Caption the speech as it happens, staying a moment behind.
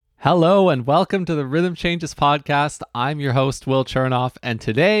Hello and welcome to the Rhythm Changes podcast. I'm your host, Will Chernoff, and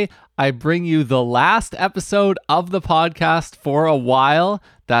today I bring you the last episode of the podcast for a while.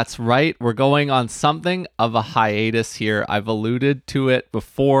 That's right, we're going on something of a hiatus here. I've alluded to it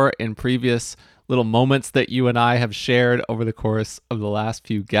before in previous little moments that you and I have shared over the course of the last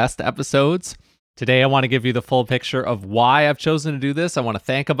few guest episodes. Today, I want to give you the full picture of why I've chosen to do this. I want to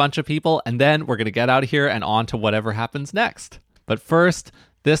thank a bunch of people, and then we're going to get out of here and on to whatever happens next. But first,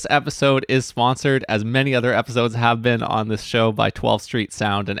 this episode is sponsored, as many other episodes have been on this show, by 12th Street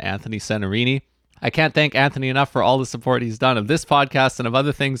Sound and Anthony Senarini. I can't thank Anthony enough for all the support he's done of this podcast and of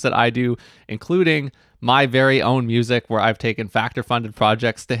other things that I do, including my very own music, where I've taken factor-funded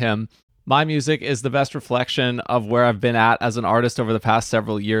projects to him. My music is the best reflection of where I've been at as an artist over the past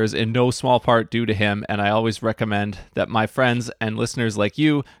several years, in no small part due to him, and I always recommend that my friends and listeners like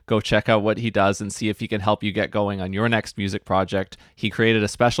you go check out what he does and see if he can help you get going on your next music project. He created a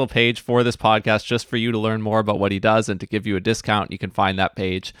special page for this podcast just for you to learn more about what he does and to give you a discount. You can find that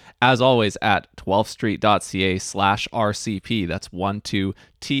page, as always, at 12thstreet.ca/RCP. That's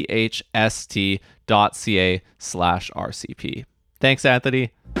 12thst.ca/RCP. Thanks,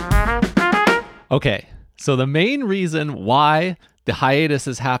 Anthony. Okay, so the main reason why the hiatus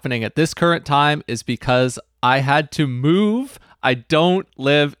is happening at this current time is because I had to move. I don't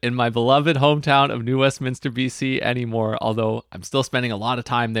live in my beloved hometown of New Westminster, BC anymore, although I'm still spending a lot of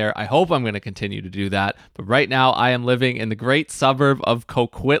time there. I hope I'm going to continue to do that. But right now I am living in the great suburb of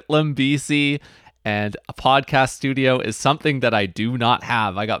Coquitlam, BC, and a podcast studio is something that I do not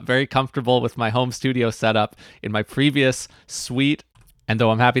have. I got very comfortable with my home studio setup in my previous suite. And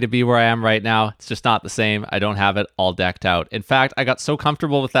though I'm happy to be where I am right now, it's just not the same. I don't have it all decked out. In fact, I got so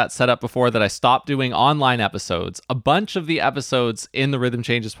comfortable with that setup before that I stopped doing online episodes. A bunch of the episodes in the Rhythm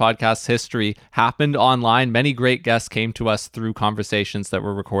Changes podcast history happened online. Many great guests came to us through conversations that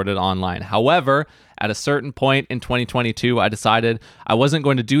were recorded online. However, at a certain point in 2022, I decided I wasn't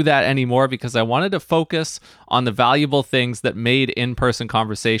going to do that anymore because I wanted to focus on the valuable things that made in-person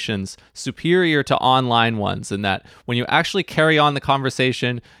conversations superior to online ones, and that when you actually carry on the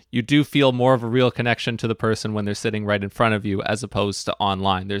conversation, you do feel more of a real connection to the person when they're sitting right in front of you as opposed to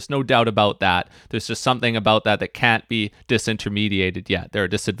online. There's no doubt about that. There's just something about that that can't be disintermediated yet. There are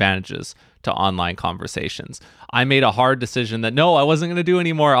disadvantages to online conversations. I made a hard decision that no, I wasn't going to do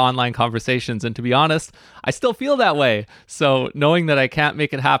any more online conversations. And to be honest, I still feel that way. So knowing that I can't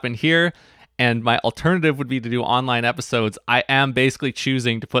make it happen here and my alternative would be to do online episodes, I am basically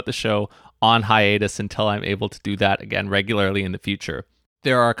choosing to put the show on hiatus until I'm able to do that again regularly in the future.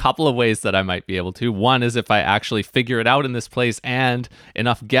 There are a couple of ways that I might be able to. One is if I actually figure it out in this place and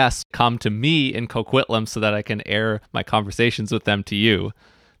enough guests come to me in Coquitlam so that I can air my conversations with them to you.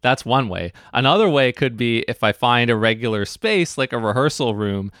 That's one way. Another way could be if I find a regular space, like a rehearsal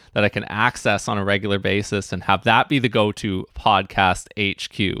room, that I can access on a regular basis and have that be the go-to podcast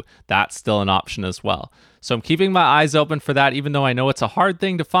HQ. That's still an option as well. So I'm keeping my eyes open for that, even though I know it's a hard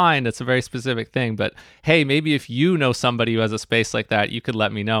thing to find. It's a very specific thing. But hey, maybe if you know somebody who has a space like that, you could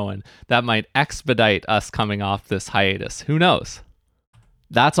let me know. And that might expedite us coming off this hiatus. Who knows?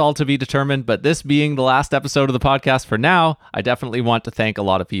 That's all to be determined, but this being the last episode of the podcast for now, I definitely want to thank a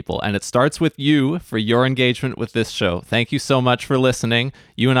lot of people, and it starts with you for your engagement with this show. Thank you so much for listening.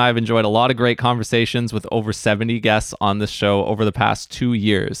 You and I have enjoyed a lot of great conversations with over 70 guests on this show over the past 2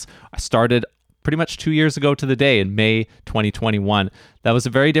 years. I started pretty much 2 years ago to the day in May 2021. That was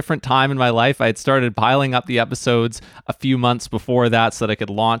a very different time in my life. I had started piling up the episodes a few months before that so that I could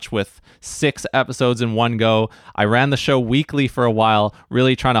launch with 6 episodes in one go. I ran the show weekly for a while,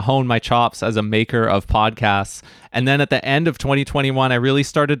 really trying to hone my chops as a maker of podcasts. And then at the end of 2021, I really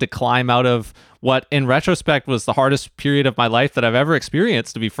started to climb out of what in retrospect was the hardest period of my life that I've ever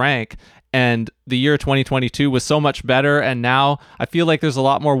experienced, to be frank. And the year 2022 was so much better. And now I feel like there's a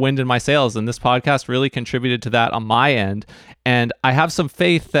lot more wind in my sails. And this podcast really contributed to that on my end. And I have some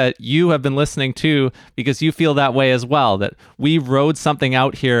faith that you have been listening to because you feel that way as well, that we rode something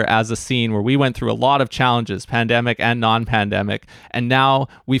out here as a scene where we went through a lot of challenges, pandemic and non-pandemic. And now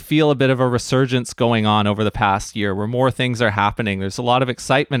we feel a bit of a resurgence going on over the past year where more things are happening. There's a lot of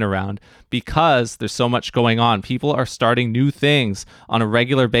excitement around because there's so much going on. People are starting new things on a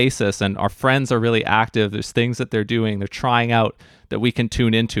regular basis, and our friends are really active. There's things that they're doing, they're trying out that we can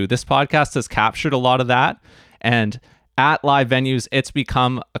tune into. This podcast has captured a lot of that. And at live venues, it's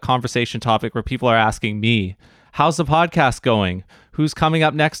become a conversation topic where people are asking me, how's the podcast going? who's coming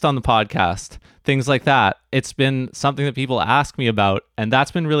up next on the podcast, things like that. It's been something that people ask me about, and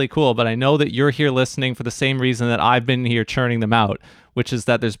that's been really cool. But I know that you're here listening for the same reason that I've been here churning them out, which is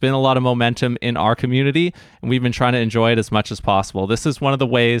that there's been a lot of momentum in our community, and we've been trying to enjoy it as much as possible. This is one of the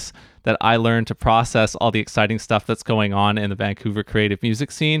ways that I learned to process all the exciting stuff that's going on in the Vancouver creative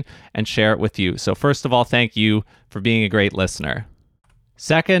music scene and share it with you. So first of all, thank you for being a great listener.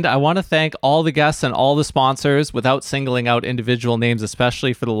 Second, I want to thank all the guests and all the sponsors without singling out individual names,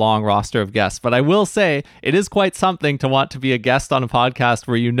 especially for the long roster of guests. But I will say it is quite something to want to be a guest on a podcast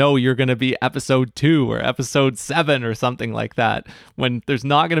where you know you're going to be episode 2 or episode 7 or something like that, when there's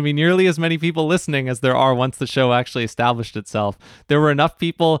not going to be nearly as many people listening as there are once the show actually established itself. There were enough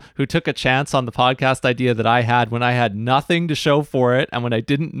people who took a chance on the podcast idea that I had when I had nothing to show for it and when I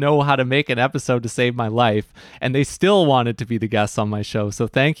didn't know how to make an episode to save my life, and they still wanted to be the guests on my show. So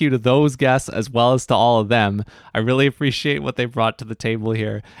thank you to those guests as well as to all of them. I really appreciate what they brought to the table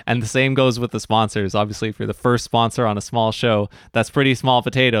here. And the same goes with the sponsors. Obviously, if you're the first sponsor on a small show, that's pretty small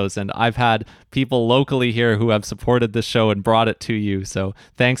potatoes. And I've had people locally here who have supported this show and brought it to you. So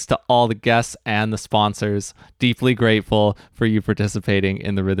thanks to all the guests and the sponsors. Deeply grateful for you participating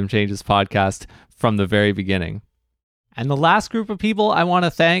in the Rhythm Changes podcast from the very beginning. And the last group of people I want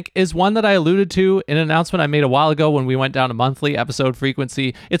to thank is one that I alluded to in an announcement I made a while ago when we went down to monthly episode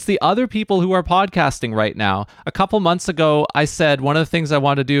frequency. It's the other people who are podcasting right now. A couple months ago, I said one of the things I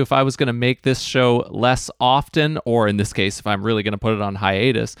wanted to do if I was going to make this show less often, or in this case, if I'm really going to put it on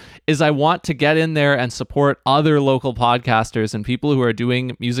hiatus, is I want to get in there and support other local podcasters and people who are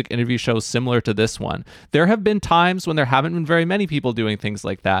doing music interview shows similar to this one. There have been times when there haven't been very many people doing things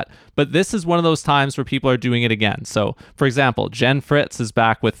like that, but this is one of those times where people are doing it again. So for example, Jen Fritz is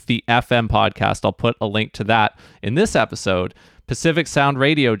back with the FM podcast. I'll put a link to that in this episode. Pacific Sound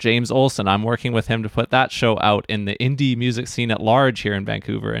Radio, James Olson, I'm working with him to put that show out in the indie music scene at large here in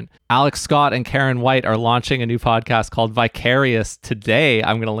Vancouver. And Alex Scott and Karen White are launching a new podcast called Vicarious today.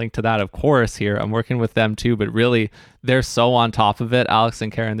 I'm going to link to that, of course, here. I'm working with them too, but really, they're so on top of it. Alex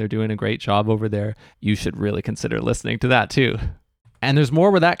and Karen, they're doing a great job over there. You should really consider listening to that too. And there's more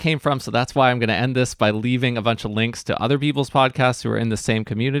where that came from, so that's why I'm going to end this by leaving a bunch of links to other people's podcasts who are in the same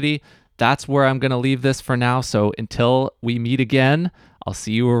community. That's where I'm going to leave this for now. So until we meet again, I'll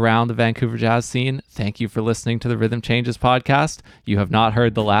see you around the Vancouver jazz scene. Thank you for listening to the Rhythm Changes podcast. You have not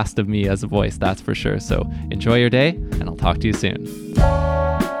heard the last of me as a voice, that's for sure. So enjoy your day, and I'll talk to you soon.